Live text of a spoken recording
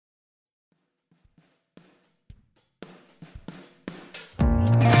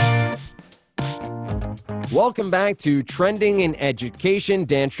Welcome back to Trending in Education.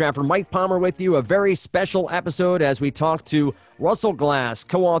 Dan Strafford, Mike Palmer with you. A very special episode as we talk to Russell Glass,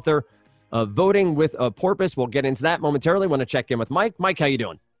 co-author of Voting with a Porpoise. We'll get into that momentarily. Want to check in with Mike. Mike, how you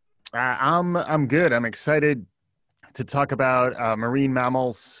doing? I'm good. I'm excited to talk about marine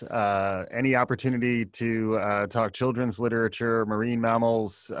mammals. Any opportunity to talk children's literature, marine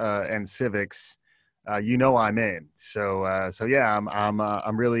mammals, and civics. I'm in. So yeah,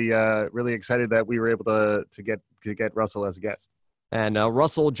 I'm really excited that we were able to get Russell as a guest. And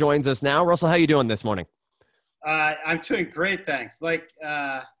Russell joins us now. Russell, how you doing this morning? I'm doing great, thanks. Like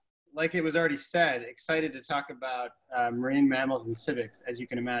it was already said, excited to talk about marine mammals and civics, as you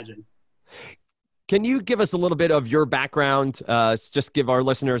can imagine. Can you give us a little bit of your background? Just give our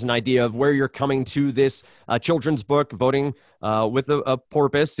listeners an idea of where you're coming to this children's book. Voting with a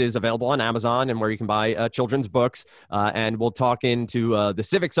Porpoise is available on Amazon and where you can buy children's books. And we'll talk into the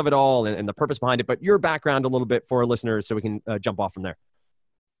civics of it all and the purpose behind it. But your background a little bit for our listeners so we can jump off from there.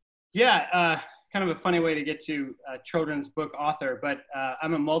 Yeah, kind of a funny way to get to a children's book author, but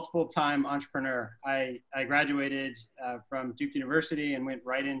I'm a multiple-time entrepreneur. I graduated from Duke University and went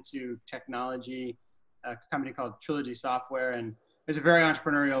right into technology, a company called Trilogy Software, and it's a very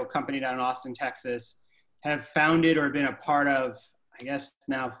entrepreneurial company down in Austin, Texas. Have founded or been a part of, I guess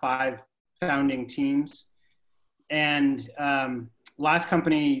now 5 founding teams. And last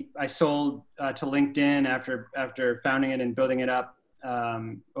company I sold to LinkedIn after founding it and building it up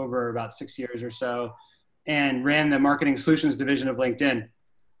over about 6 years or so, and ran the marketing solutions division of LinkedIn.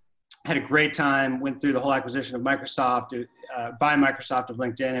 Had a great time, went through the whole acquisition of Microsoft, by Microsoft of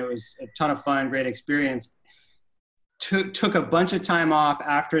LinkedIn. It was a ton of fun, great experience. Took a bunch of time off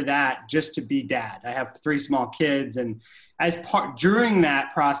after that just to be dad. I have 3 small kids, and during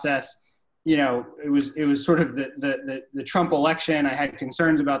that process, it was sort of the Trump election. I had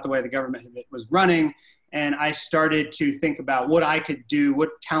concerns about the way the government was running. And I started to think about what I could do, what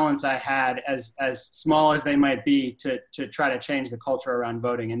talents I had, as small as they might be, to try to change the culture around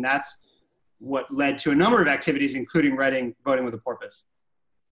voting. And that's what led to a number of activities, including writing Voting with a Porpoise.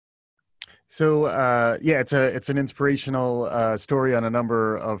 So it's an inspirational story on a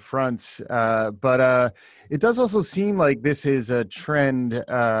number of fronts, but it does also seem like this is a trend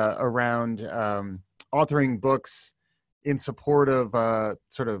around authoring books in support of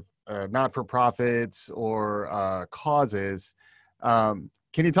not-for-profits or causes. Can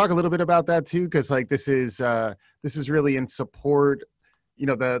you talk a little bit about that too? Because this is really in support.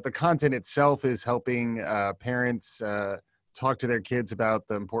 The content itself is helping parents talk to their kids about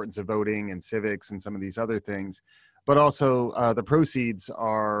the importance of voting and civics and some of these other things, but also the proceeds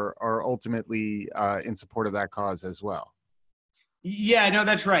are ultimately in support of that cause as well. Yeah, no,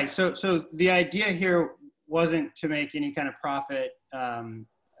 that's right. So the idea here wasn't to make any kind of profit.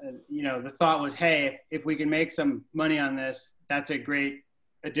 The thought was, hey, if we can make some money on this, that's a great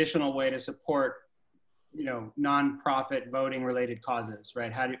additional way to support, nonprofit voting related causes,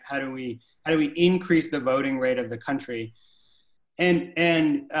 right? How do we increase the voting rate of the country? And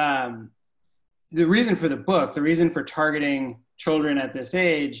the reason for the book, the reason for targeting children at this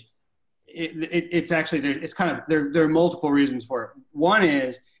age, there are multiple reasons for it. One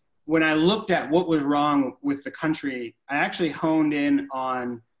is, when I looked at what was wrong with the country, I actually honed in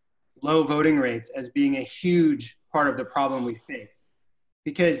on low voting rates as being a huge part of the problem we face.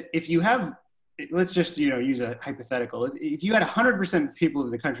 Because if you have, let's just use a hypothetical. If you had 100% of people in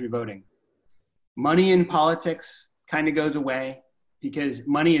the country voting, money in politics kind of goes away, because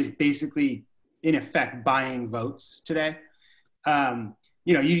money is basically, in effect, buying votes today.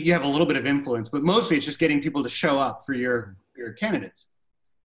 You have a little bit of influence, but mostly it's just getting people to show up for your candidates.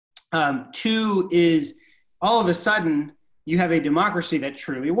 2 is, all of a sudden, you have a democracy that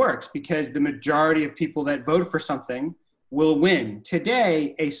truly works, because the majority of people that vote for something will win.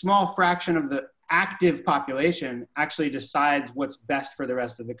 Today, a small fraction of the active population actually decides what's best for the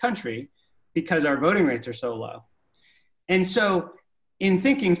rest of the country, because our voting rates are so low. And so in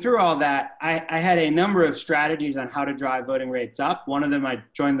thinking through all that, I had a number of strategies on how to drive voting rates up. One of them, I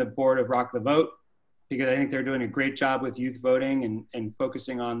joined the board of Rock the Vote, because I think they're doing a great job with youth voting and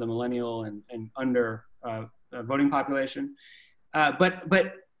focusing on the millennial and under voting population. But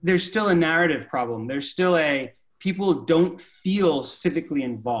there's still a narrative problem. There's still people don't feel civically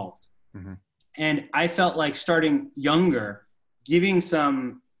involved. Mm-hmm. And I felt like starting younger, giving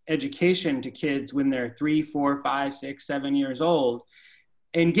some education to kids when they're 3, 4, 5, 6, 7 years old,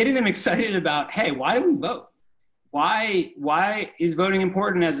 and getting them excited about, hey, why do we vote? Why is voting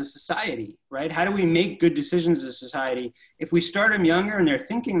important as a society, right? How do we make good decisions as a society? If we start them younger and they're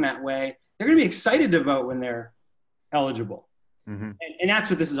thinking that way, they're going to be excited to vote when they're eligible. Mm-hmm. And that's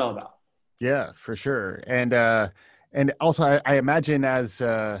what this is all about. Yeah, for sure. And also I imagine as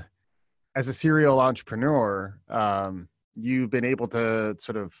a serial entrepreneur, you've been able to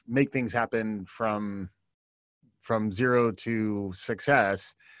sort of make things happen from zero to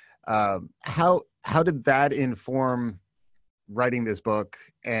success. How did that inform writing this book,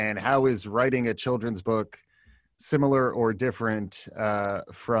 and how is writing a children's book similar or different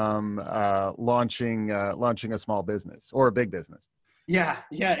from launching a small business or a big business? Yeah,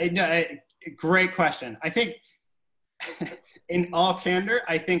 great question. I think in all candor,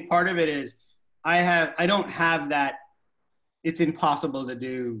 I think part of it is I don't have that it's impossible to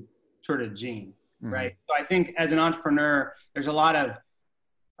do sort of gene, right? So I think as an entrepreneur, there's a lot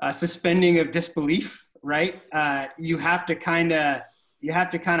of suspending of disbelief, right? You have to kind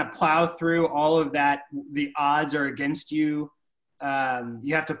of plow through all of that. The odds are against you.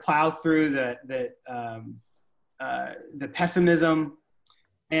 You have to plow through the pessimism,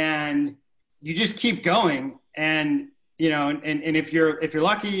 and you just keep going. And and if you're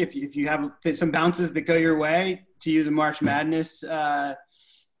lucky, if you have some bounces that go your way, to use a March Madness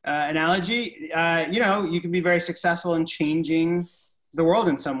analogy, you can be very successful in changing the world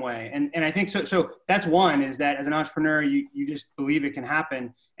in some way. And I think so that's one, is that as an entrepreneur, you just believe it can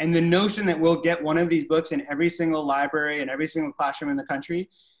happen. And the notion that we'll get one of these books in every single library and every single classroom in the country,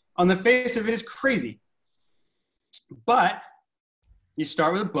 on the face of it, is crazy. But you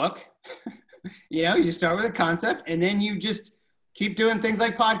start with a book, you start with a concept, and then you just keep doing things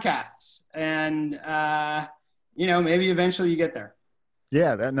like podcasts, and maybe eventually you get there.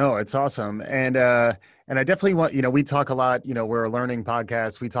 Yeah, it's awesome. And I definitely want, we talk a lot, we're a learning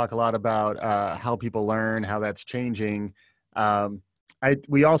podcast. We talk a lot about how people learn, how that's changing.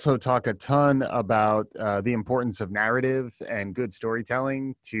 We also talk a ton about the importance of narrative and good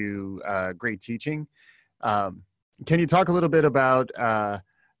storytelling to great teaching. Can you talk a little bit about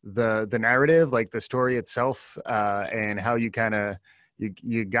the narrative, like the story itself, and how you kind of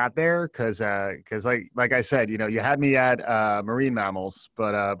you got there? Because like I said, you had me at marine mammals,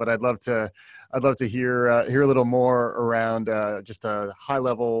 but I'd love to hear a little more around just a high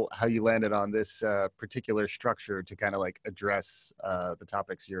level how you landed on this particular structure to kind of like address the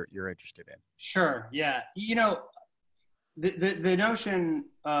topics you're interested in. Sure. Yeah. The notion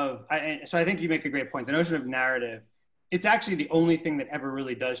of, so I think you make a great point. The notion of narrative, it's actually the only thing that ever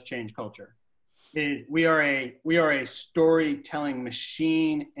really does change culture. We are a storytelling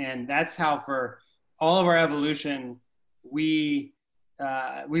machine, and that's how for all of our evolution we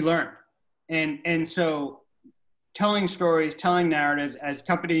learn. And so telling stories, telling narratives, as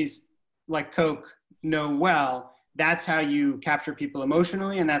companies like Coke know well, that's how you capture people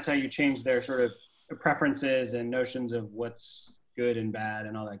emotionally, and that's how you change their sort of preferences and notions of what's good and bad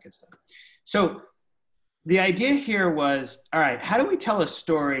and all that good stuff. So the idea here was, all right, how do we tell a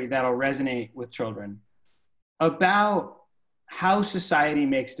story that'll resonate with children about how society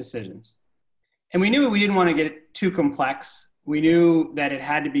makes decisions? And we knew we didn't want to get it too complex. We knew that it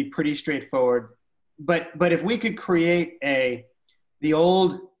had to be pretty straightforward. But if we could create the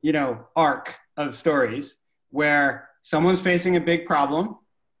old, arc of stories where someone's facing a big problem,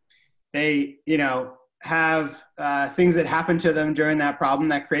 they, have things that happen to them during that problem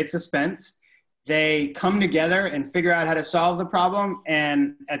that create suspense. They come together and figure out how to solve the problem,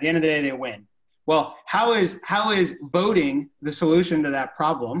 and at the end of the day, they win. Well, how is voting the solution to that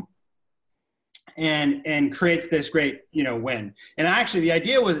problem, and creates this great, win? And actually, the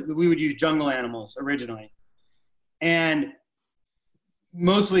idea was that we would use jungle animals originally, and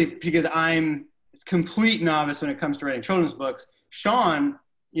mostly because I'm a complete novice when it comes to writing children's books. Sean,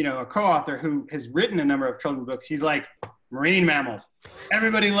 a co-author who has written a number of children's books, he's like, marine mammals.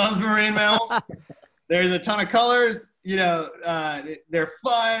 Everybody loves marine mammals. There's a ton of colors, they're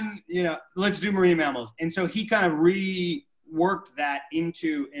fun, let's do marine mammals. And so he kind of reworked that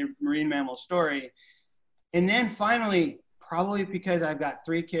into a marine mammal story. And then finally, probably because I've got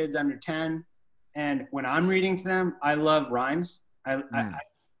 3 kids under 10, and when I'm reading to them, I love rhymes. I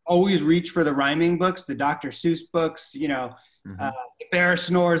always reach for the rhyming books, the Dr. Seuss books, The Bear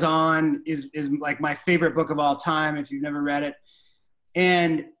Snores On is like my favorite book of all time, if you've never read it.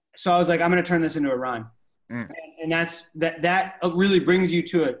 And so I was like, I'm going to turn this into a rhyme. And that really brings you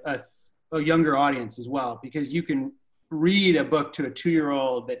to a younger audience as well, because you can read a book to a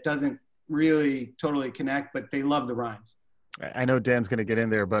 2-year-old that doesn't really totally connect, but they love the rhymes. I know Dan's going to get in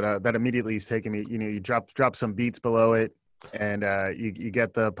there, but that immediately is taking me, you drop some beats below it, and you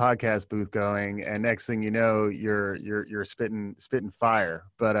get the podcast booth going, and next thing you know, you're spitting fire.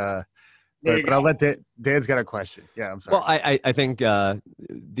 But I'll let Dan's got a question. Yeah, I'm sorry. Well, I think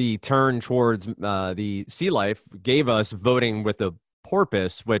the turn towards the sea life gave us voting with a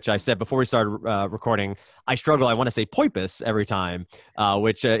porpoise, which I said before we started recording, I struggle. I want to say poipus every time,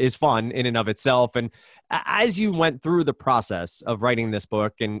 which is fun in and of itself. And as you went through the process of writing this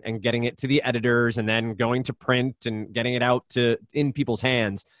book and getting it to the editors and then going to print and getting it out in people's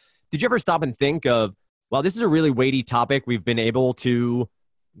hands, did you ever stop and think of, well, this is a really weighty topic. We've been able to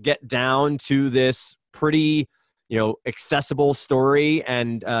get down to this pretty, accessible story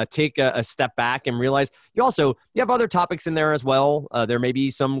and take a step back and realize you have other topics in there as well. There may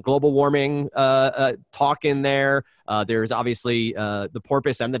be some global warming talk in there. There's obviously the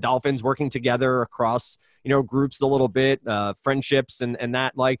porpoise and the dolphins working together across, groups a little bit, friendships and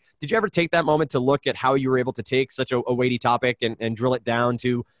that. Like, did you ever take that moment to look at how you were able to take such a weighty topic and drill it down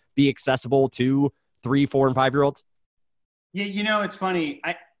to be accessible to 3, 4, and 5-year-olds? Yeah, it's funny.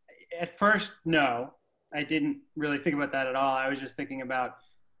 At first, no, I didn't really think about that at all. I was just thinking about,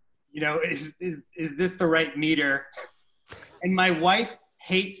 is this the right meter? And my wife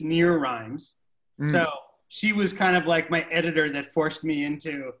hates near rhymes. So she was kind of like my editor that forced me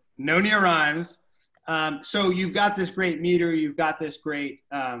into no near rhymes. So you've got this great meter, you've got this great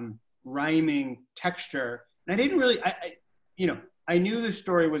rhyming texture. And I didn't really, I knew the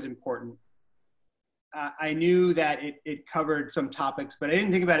story was important. I knew that it covered some topics, but I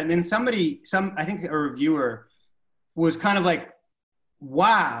didn't think about it. And then I think a reviewer was kind of like,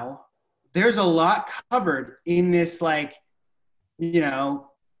 wow, there's a lot covered in this, 10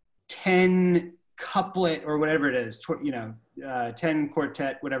 couplet or whatever it is, 10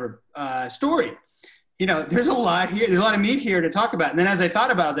 quartet, whatever, story. There's a lot here. There's a lot of meat here to talk about. And then as I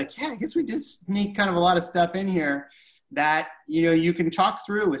thought about it, I was like, yeah, I guess we did sneak kind of a lot of stuff in here that, you can talk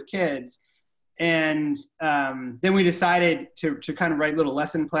through with kids. And then we decided to kind of write little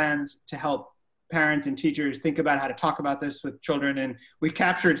lesson plans to help parents and teachers think about how to talk about this with children. And we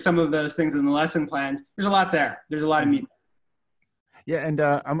captured some of those things in the lesson plans. There's a lot there. There's a lot of meat. Yeah, and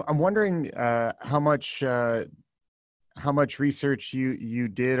I'm wondering how much research you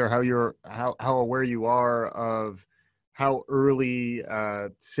did, or how aware you are of how early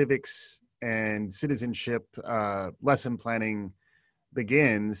civics and citizenship lesson planning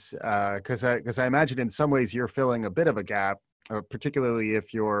begins, because I imagine in some ways you're filling a bit of a gap, particularly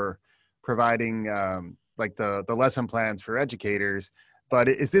if you're providing the lesson plans for educators. But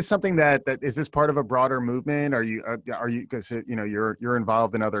is this something that is this part of a broader movement? Are you because you're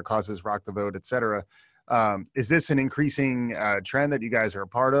involved in other causes, Rock the Vote, et cetera. Is this an increasing trend that you guys are a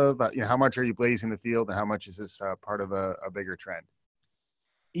part of? How much are you blazing the field, and how much is this part of a bigger trend?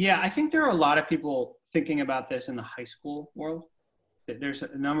 Yeah, I think there are a lot of people thinking about this in the high school world. There's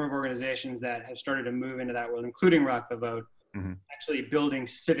a number of organizations that have started to move into that world, including Rock the Vote, actually building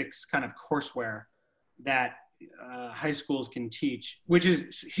civics kind of courseware that high schools can teach, which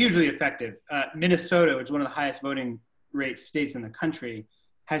is hugely effective. Minnesota, which is one of the highest voting rate states in the country,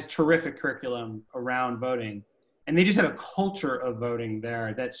 has terrific curriculum around voting. And they just have a culture of voting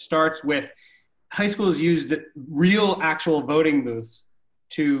there that starts with high schools use the real actual voting booths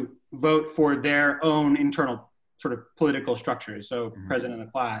to vote for their own internal sort of political structures. So president of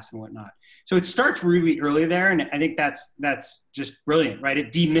the class and whatnot. So it starts really early there. And I think that's just brilliant, right?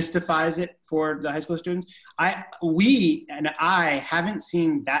 It demystifies it for the high school students. We haven't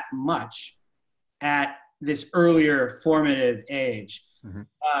seen that much at this earlier formative age.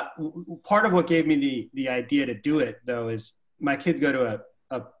 Part of what gave me the idea to do it, though, is my kids go to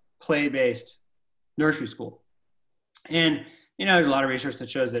a play-based nursery school. And, there's a lot of research that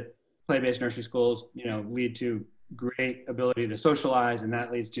shows that play-based nursery schools, lead to great ability to socialize, and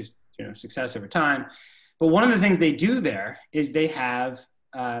that leads to, success over time. But one of the things they do there is they have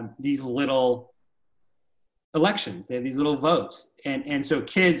these little elections. They have these little votes. And so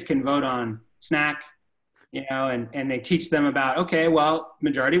kids can vote on snack, and they teach them about, okay, well,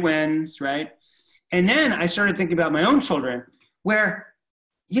 majority wins, right? And then I started thinking about my own children where,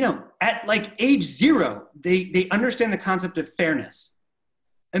 at age 0, they understand the concept of fairness.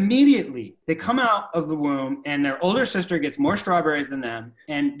 Immediately, they come out of the womb and their older sister gets more strawberries than them.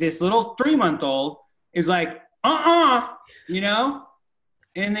 And this little 3-month-old is like, and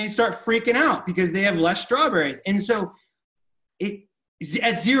they start freaking out because they have less strawberries. And so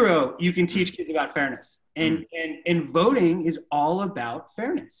at 0, you can teach kids about fairness. And voting is all about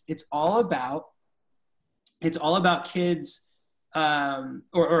fairness. It's all about kids,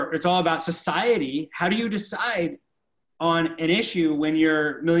 or it's all about society. How do you decide on an issue when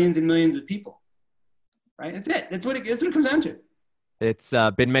you're millions and millions of people, right? That's it. That's what it comes down to. It's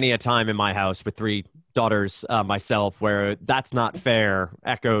been many a time in my house with 3 daughters myself where that's not fair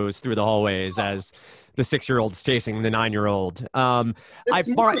echoes through the hallways as the 6-year-old's chasing the 9-year-old.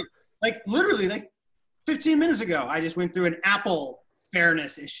 Literally 15 minutes ago, I just went through an apple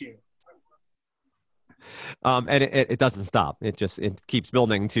fairness issue. And it doesn't stop. It keeps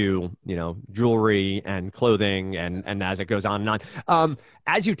building to, jewelry and clothing and as it goes on and on.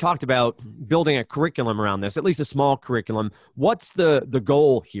 As you talked about building a curriculum around this, at least a small curriculum, what's the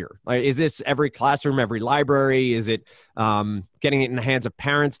goal here? Is this every classroom, every library? Is it getting it in the hands of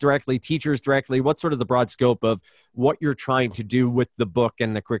parents directly, teachers directly? What's sort of the broad scope of what you're trying to do with the book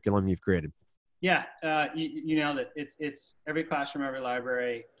and the curriculum you've created? Yeah, you nailed it. It's every classroom, every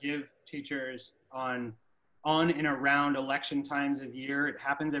library. Give teachers on and around election times of year. It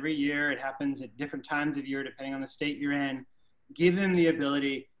happens every year. It happens at different times of year, depending on the state you're in. Give them the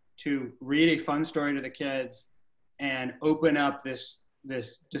ability to read a fun story to the kids and open up this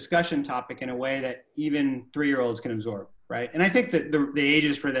discussion topic in a way that even 3-year-olds can absorb, right? And I think that the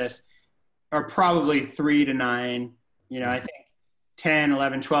ages for this are probably 3 to 9. I think 10,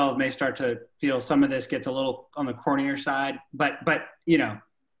 11, 12 may start to feel some of this gets a little on the cornier side, but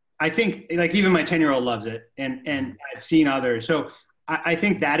I think like even my 10-year-old loves it and I've seen others. So I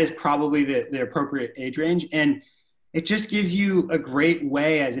think that is probably the appropriate age range. And it just gives you a great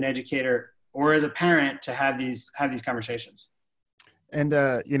way as an educator or as a parent to have these conversations. And,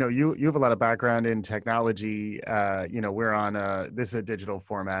 you have a lot of background in technology. We're on this is a digital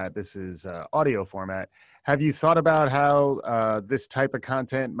format. This is audio format. Have you thought about how this type of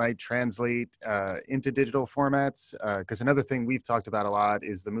content might translate into digital formats? Because another thing we've talked about a lot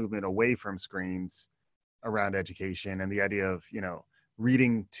is the movement away from screens around education and the idea of,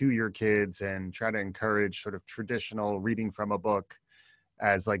 reading to your kids and try to encourage sort of traditional reading from a book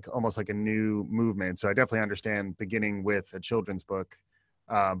as like almost like a new movement. So I definitely understand beginning with a children's book.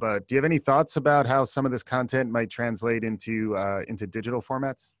 But do you have any thoughts about how some of this content might translate into digital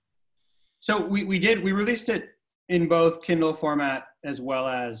formats? So we released it in both Kindle format as well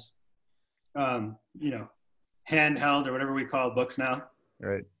as, handheld or whatever we call books now.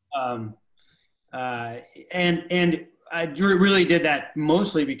 Right. And I really did that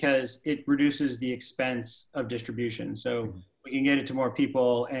mostly because it reduces the expense of distribution. So we can get it to more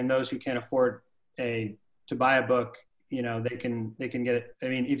people, and those who can't afford to buy a book, they can get it. I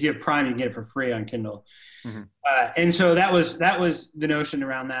mean, if you have Prime, you can get it for free on Kindle. Mm-hmm. And so that was the notion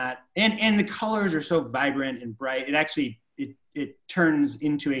around that. And the colors are so vibrant and bright. It actually, it turns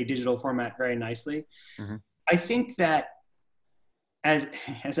into a digital format very nicely. Mm-hmm. I think that as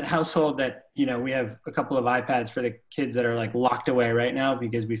a household that, we have a couple of iPads for the kids that are like locked away right now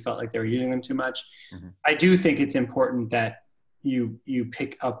because we felt like they were using them too much. Mm-hmm. I do think it's important that you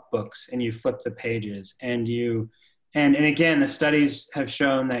pick up books and you flip the pages and and again, the studies have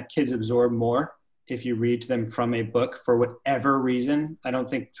shown that kids absorb more if you read to them from a book for whatever reason. I don't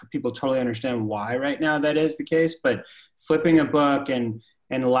think people totally understand why right now that is the case, but flipping a book and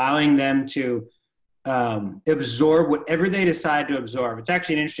allowing them to absorb whatever they decide to absorb. It's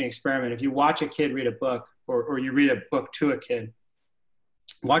actually an interesting experiment. If you watch a kid read a book or you read a book to a kid,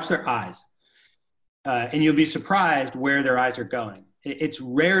 watch their eyes and you'll be surprised where their eyes are going. It's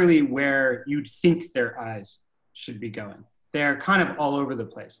rarely where you'd think their eyes should be going. They're kind of all over the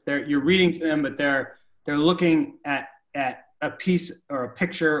place. You're reading to them, but they're looking at a piece or a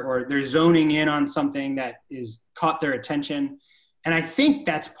picture, or they're zoning in on something that is caught their attention. And I think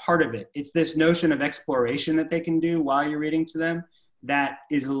that's part of it. It's this notion of exploration that they can do while you're reading to them that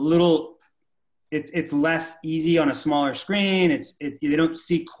is a little, it's less easy on a smaller screen. They don't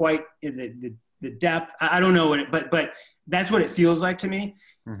see quite the depth. I don't know but that's what it feels like to me.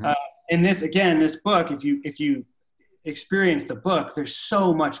 Mm-hmm. And this book, if you experience the book, there's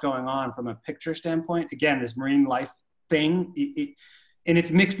so much going on from a picture standpoint. Again, this marine life thing, and it's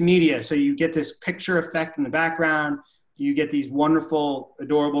mixed media. So you get this picture effect in the background. You get these wonderful,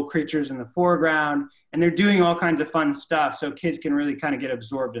 adorable creatures in the foreground, and they're doing all kinds of fun stuff. So kids can really kind of get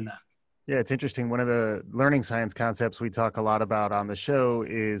absorbed in that. Yeah, it's interesting. One of the learning science concepts we talk a lot about on the show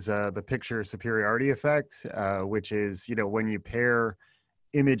is the picture superiority effect, which is, when you pair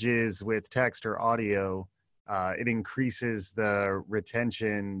images with text or audio, it increases the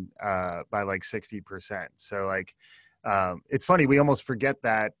retention by like 60%. So like, it's funny, we almost forget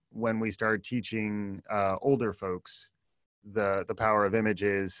that when we start teaching older folks the power of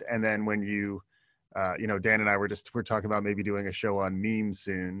images. And then when Dan and I we're talking about maybe doing a show on memes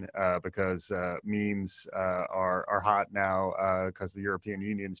soon because memes are hot now because the European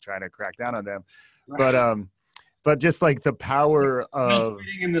Union's trying to crack down on them. Right. But just like the power of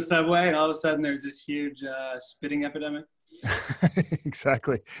spitting in the subway, and all of a sudden there's this huge spitting epidemic.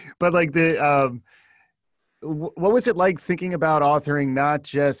 Exactly. But like what was it like thinking about authoring not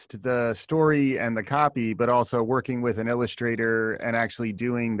just the story and the copy, but also working with an illustrator and actually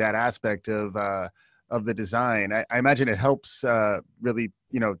doing that aspect of of the design. I imagine it helps really,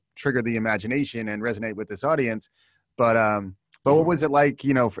 trigger the imagination and resonate with this audience. But what was it like,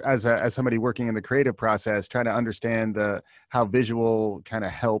 as somebody working in the creative process, trying to understand how visual kind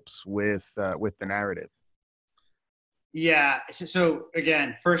of helps with the narrative? Yeah. So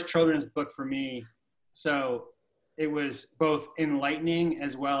again, first children's book for me. So it was both enlightening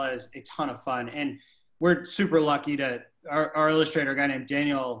as well as a ton of fun. And we're super lucky to our illustrator, a guy named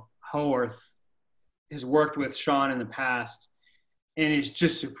Daniel Howarth, has worked with Sean in the past and is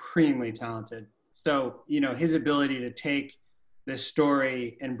just supremely talented. So, his ability to take this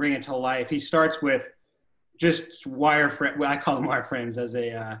story and bring it to life. He starts with just wireframe. Well, I call them wireframes as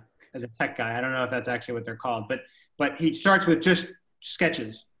a tech guy. I don't know if that's actually what they're called, but he starts with just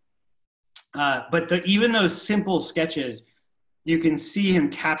sketches. But even those simple sketches, you can see him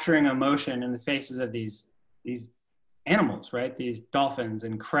capturing emotion in the faces of these animals, right? These dolphins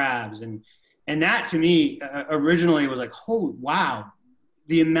and crabs, and that to me originally was like, oh wow,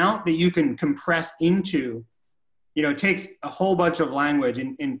 the amount that you can compress into. It takes a whole bunch of language.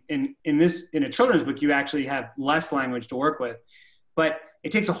 In a children's book, you actually have less language to work with, but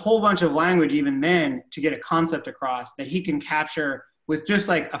it takes a whole bunch of language even then to get a concept across that he can capture with just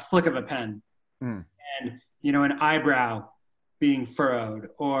like a flick of a pen. And, an eyebrow being furrowed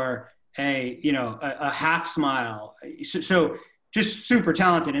or a half smile. So just super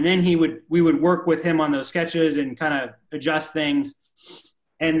talented. And then we would work with him on those sketches and kind of adjust things.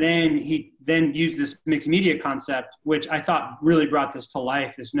 And then he used this mixed media concept, which I thought really brought this to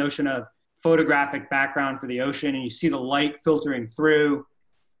life, this notion of photographic background for the ocean, and you see the light filtering through.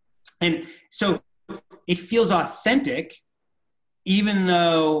 And so it feels authentic, even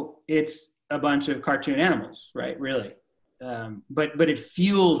though it's a bunch of cartoon animals, right? Really. But it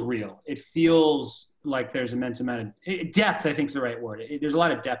feels real. It feels like there's immense amount of depth, I think is the right word. There's a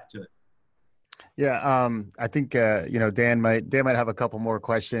lot of depth to it. Yeah, I think Dan might have a couple more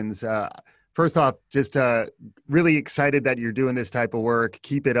questions. First off, just really excited that you're doing this type of work.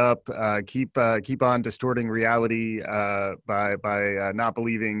 Keep it up. Keep on distorting reality by not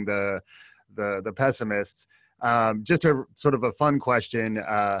believing the pessimists. Just a sort of a fun question.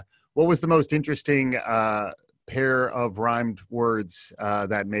 What was the most interesting pair of rhymed words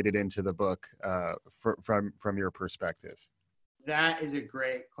that made it into the book from your perspective? That is a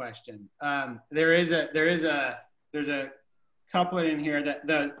great question. There's a couplet in here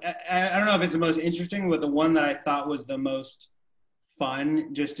that I don't know if it's the most interesting, but the one that I thought was the most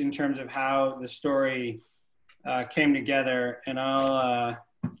fun, just in terms of how the story came together. And I'll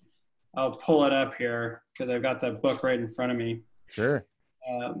pull it up here because I've got the book right in front of me. Sure.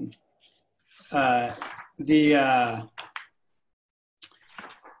 Let's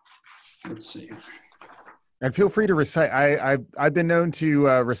see. And feel free to recite. I've been known to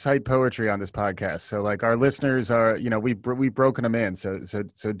recite poetry on this podcast. So like our listeners are, we've broken them in. So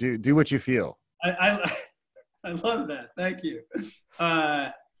do what you feel. I love that. Thank you.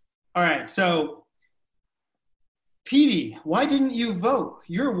 All right. So Petey, why didn't you vote?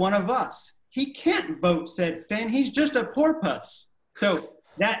 You're one of us. He can't vote, said Finn. He's just a porpoise. So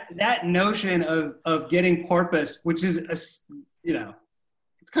that notion of getting porpoise, which is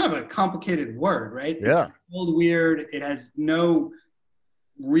it's kind of a complicated word, right? Yeah. It's old, weird. It has no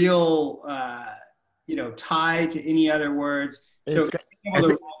real, tie to any other words. So being able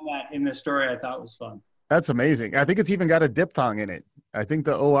to run that in the story, I thought was fun. That's amazing. I think it's even got a diphthong in it. I think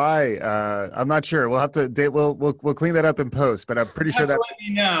the OI. I'm not sure. We'll have to. We'll clean that up in post. But I'm pretty sure that. Let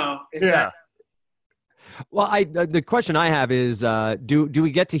me know. Yeah. Well, the question I have is, do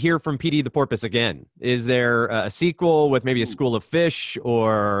we get to hear from Petey the Porpoise again? Is there a sequel with maybe a school of fish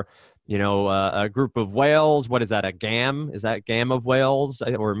or, a group of whales? What is that, a gam? Is that gam of whales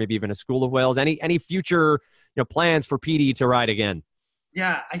or maybe even a school of whales? Any future plans for Petey to ride again?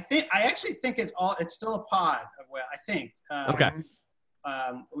 Yeah, I actually think it's still a pod of whale, I think. Okay.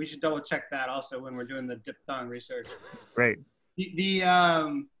 We should double check that also when we're doing the diphthong research. Great.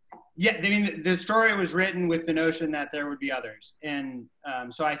 Yeah, I mean, the story was written with the notion that there would be others. And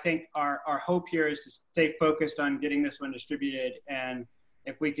so I think our hope here is to stay focused on getting this one distributed. And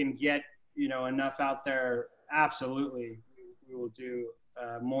if we can get, enough out there, absolutely, we will do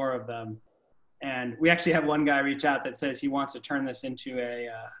more of them. And we actually have one guy reach out that says he wants to turn this into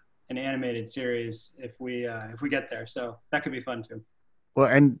an animated series if we get there. So that could be fun too. Well,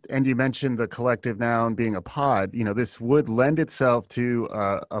 and you mentioned the collective noun being a pod. This would lend itself to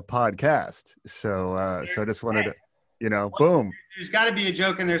a podcast. So I just wanted to, boom. There's got to be a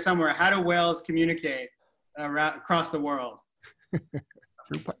joke in there somewhere. How do whales communicate across the world?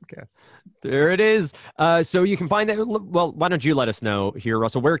 Group podcast. There it is. So you can find that. Well, why don't you let us know here,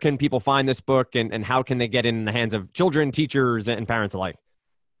 Russell? Where can people find this book, and how can they get it in the hands of children, teachers, and parents alike?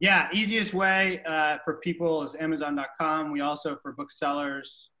 Yeah, easiest way for people is Amazon.com. We also, for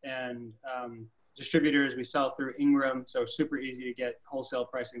booksellers and distributors, we sell through Ingram. So super easy to get wholesale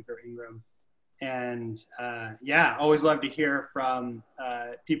pricing through Ingram. And always love to hear from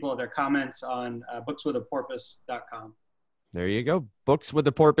people, their comments on bookswithaporpoise.com. There you go.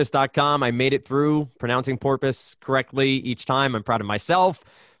 Bookswithaporpoise.com. I made it through pronouncing porpoise correctly each time. I'm proud of myself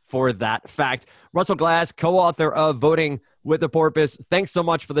for that fact. Russell Glass, co-author of Voting with a Porpoise. Thanks so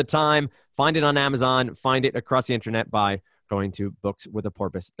much for the time. Find it on Amazon. Find it across the internet by going to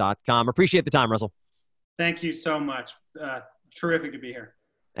bookswithaporpoise.com. Appreciate the time, Russell. Thank you so much. Terrific to be here.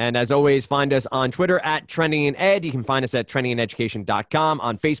 And as always, find us on Twitter at TrendingInEd. You can find us at trendingineducation.com,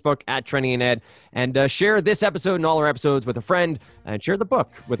 on Facebook at TrendingInEd. And share this episode and all our episodes with a friend, and share the book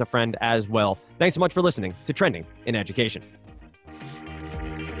with a friend as well. Thanks so much for listening to Trending in Education.